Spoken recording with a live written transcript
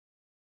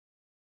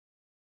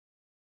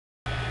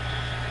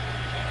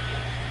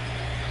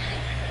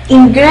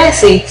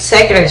Ingressive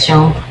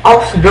secretion of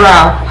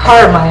growth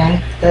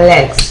hormone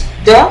leads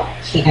to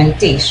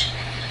gigantism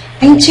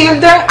in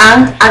children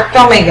and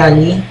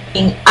acromegaly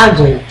in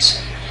adults.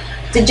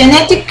 The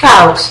genetic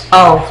cause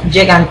of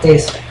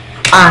gigantism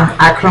and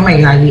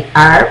acromegaly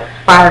are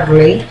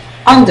partly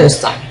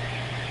understood.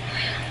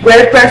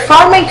 We're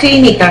performing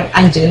clinical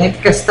and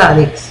genetic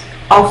studies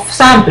of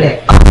samples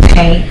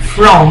obtained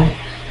from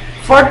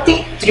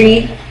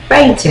 43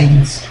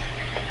 patients,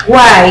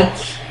 while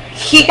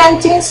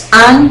gigantism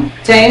and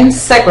 10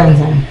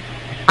 sequencing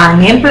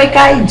and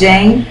implicate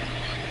gene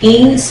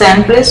in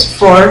samples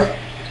for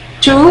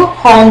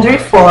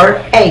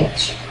 204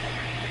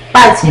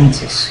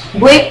 patients.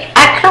 With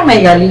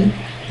acromegaly,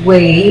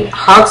 we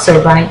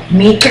observe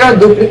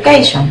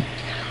microduplication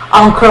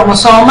on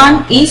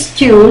chromosome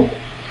XQ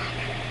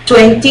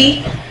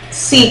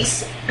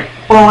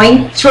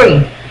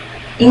 26.3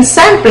 in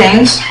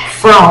samples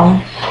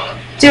from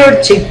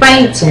 30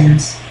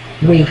 patients.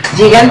 With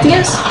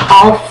gigantism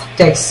of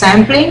the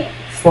sampling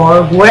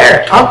for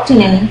were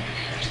obtained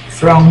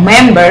from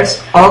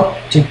members up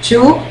to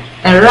 2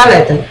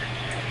 related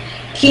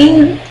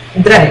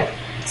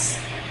kindreds,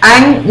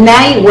 and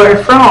 9 were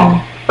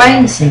from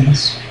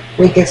patients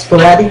with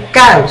sporadic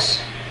cause.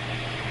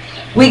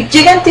 With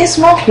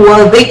gigantism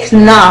will be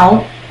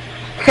now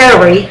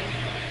carry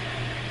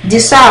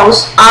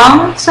disease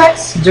onset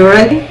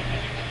during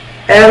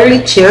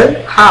early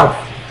childhood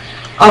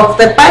of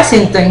the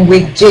patient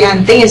with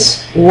gigantism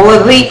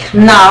will be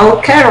now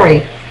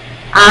carry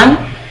and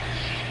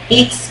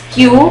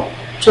XQ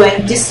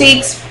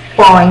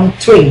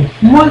 26.3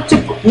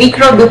 multiple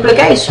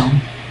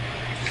microduplication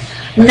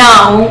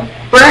now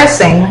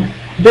present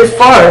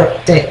before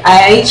the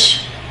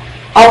age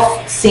of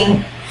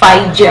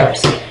 5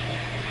 years.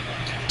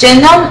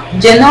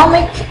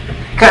 Genomic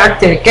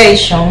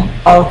characterization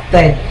of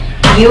the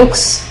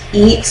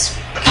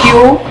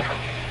XQ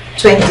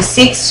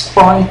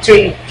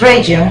 26.3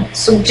 region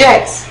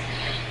suggests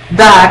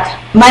that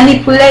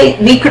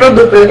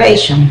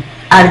microduplication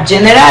are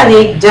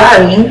generally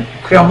during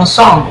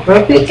chromosome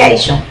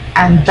replication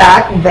and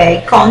that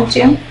they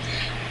contain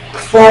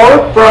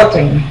 4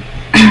 proteins.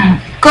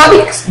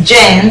 Coding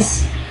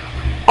genes,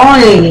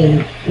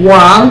 only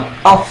one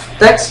of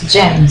these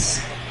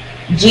genes,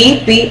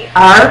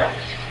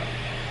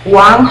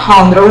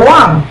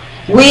 GPR101,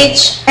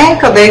 which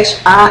encodes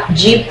a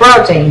G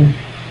protein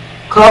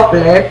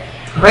coupled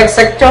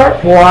receptor,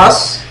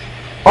 was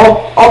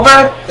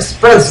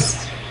overexpressed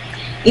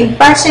in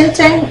patient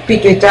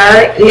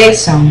pituitary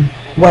lesion,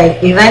 while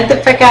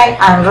identifying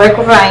and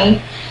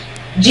recovering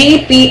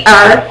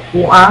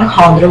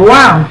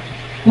GPR101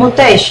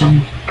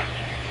 mutation.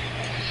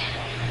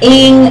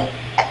 In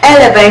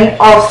 11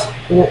 of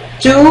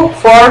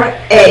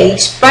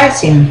 248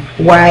 patients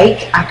with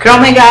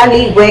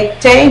acromegaly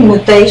with the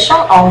mutation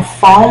on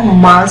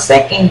found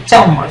massive in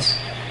tumors,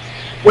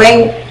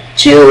 when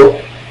 2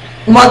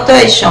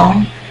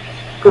 mutation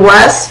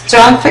was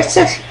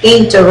transfected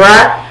into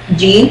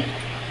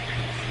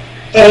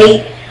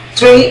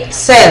RAG3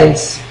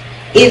 cells.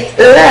 It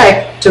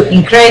led to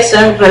increased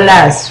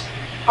release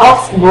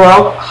of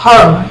growth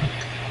hormone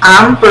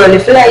and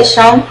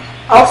proliferation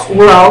of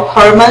growth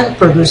hormone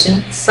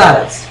producing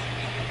cells.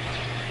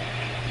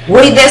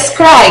 We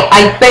describe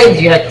a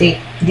pediatric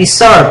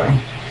disorder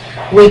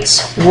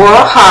which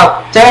will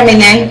have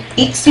terminate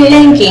its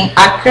linking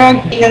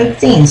across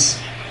genes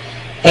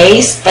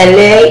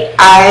SLAIG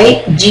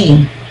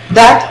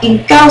that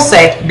is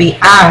caused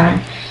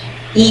beyond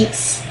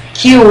its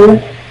Q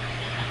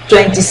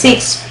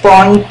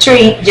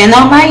 26.3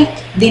 genomic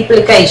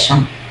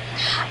duplication,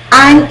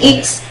 and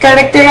its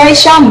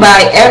characterization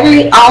by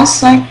early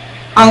onset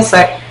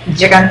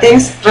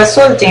gigantism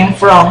resulting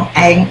from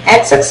an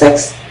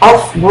excess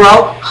of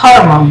growth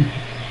hormone.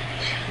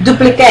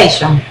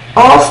 Duplication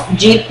of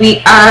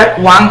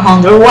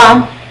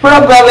GPR101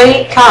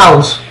 probably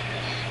cause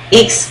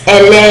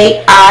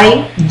XLAIG.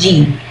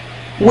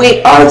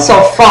 We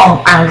also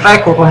found a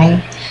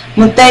recurrent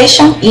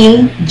mutation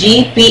in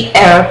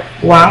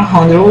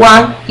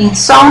GPR101 in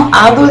some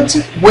adults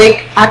with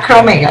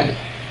acromegaly.